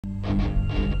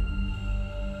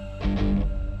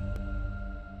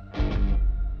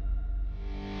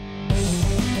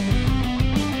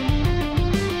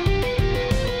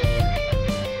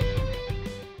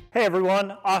Hey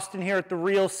everyone, Austin here at The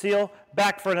Real Seal,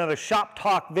 back for another Shop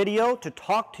Talk video to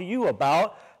talk to you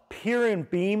about Pier and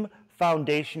Beam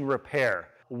Foundation repair.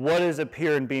 What is a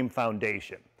Pier and Beam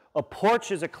Foundation? A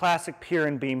porch is a classic Pier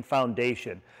and Beam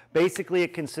foundation. Basically,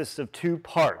 it consists of two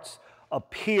parts. A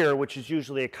pier, which is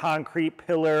usually a concrete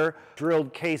pillar,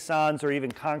 drilled caissons, or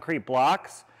even concrete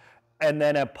blocks, and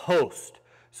then a post,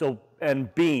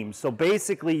 and beam. So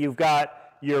basically, you've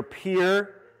got your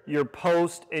pier, your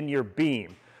post, and your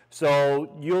beam.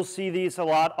 So you'll see these a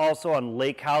lot also on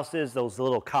lake houses, those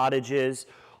little cottages,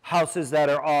 houses that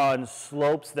are on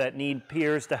slopes that need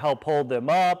piers to help hold them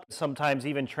up, sometimes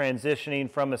even transitioning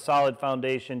from a solid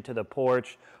foundation to the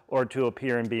porch or to a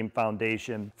pier and beam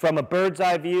foundation. From a bird's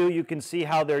eye view, you can see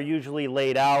how they're usually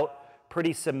laid out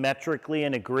pretty symmetrically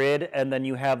in a grid, and then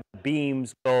you have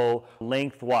beams go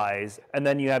lengthwise, and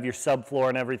then you have your subfloor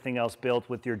and everything else built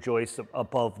with your joists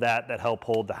above that help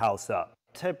hold the house up.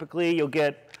 Typically, you'll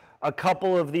get a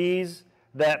couple of these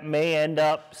that may end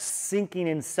up sinking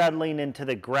and settling into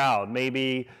the ground.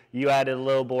 Maybe you added a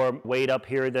little more weight up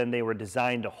here than they were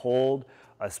designed to hold,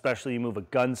 especially you move a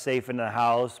gun safe in the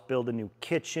house, build a new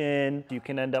kitchen. You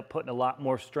can end up putting a lot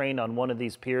more strain on one of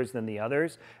these piers than the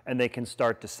others, and they can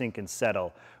start to sink and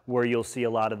settle, where you'll see a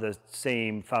lot of the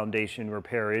same foundation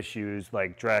repair issues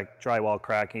like drywall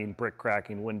cracking, brick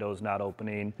cracking, windows not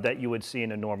opening, that you would see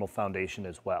in a normal foundation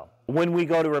as well. When we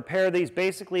go to repair these,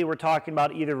 basically we're talking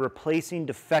about either replacing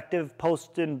defective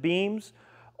posts and beams,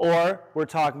 or we're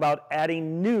talking about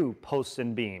adding new posts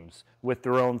and beams with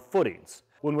their own footings.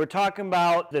 When we're talking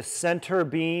about the center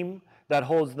beam that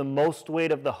holds the most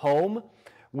weight of the home,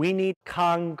 we need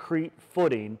concrete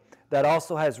footing that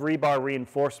also has rebar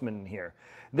reinforcement in here.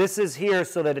 This is here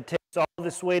so that it takes all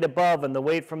this weight above and the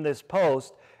weight from this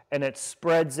post, and it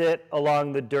spreads it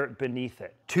along the dirt beneath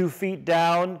it. 2 feet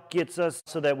down gets us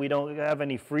so that we don't have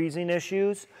any freezing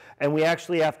issues, and we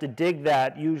actually have to dig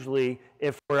that usually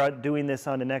if we're doing this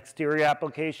on an exterior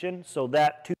application, so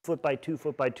that 2 foot by 2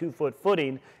 foot by 2 foot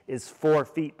footing is 4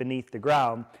 feet beneath the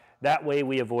ground. That way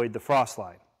we avoid the frost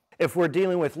line. If we're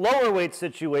dealing with lower weight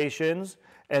situations,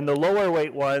 and the lower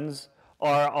weight ones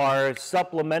are our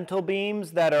supplemental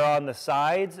beams that are on the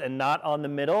sides and not on the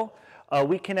middle,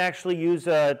 we can actually use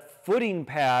a footing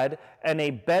pad and a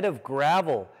bed of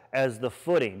gravel as the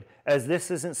footing, as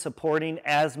this isn't supporting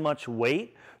as much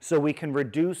weight, so we can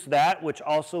reduce that, which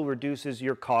also reduces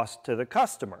your cost to the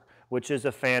customer, which is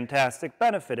a fantastic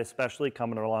benefit, especially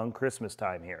coming along Christmas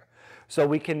time here. So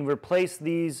we can replace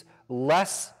these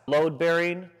less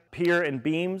load-bearing pier and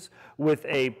beams with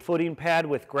a footing pad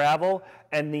with gravel,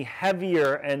 and the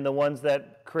heavier and the ones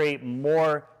that create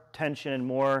more tension and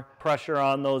more pressure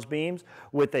on those beams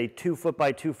with a 2 foot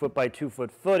by 2 foot by 2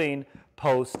 foot footing,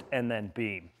 post, and then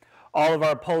beam. All of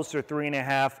our posts are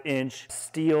 3.5 inch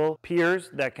steel piers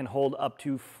that can hold up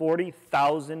to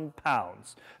 40,000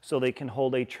 pounds. So they can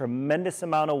hold a tremendous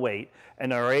amount of weight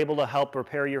and are able to help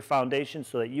repair your foundation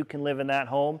so that you can live in that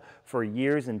home for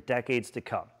years and decades to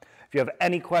come. If you have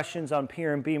any questions on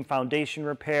pier and beam foundation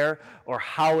repair or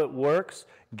how it works,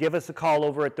 give us a call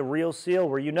over at The Real Seal,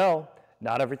 where you know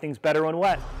not everything's better when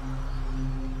wet.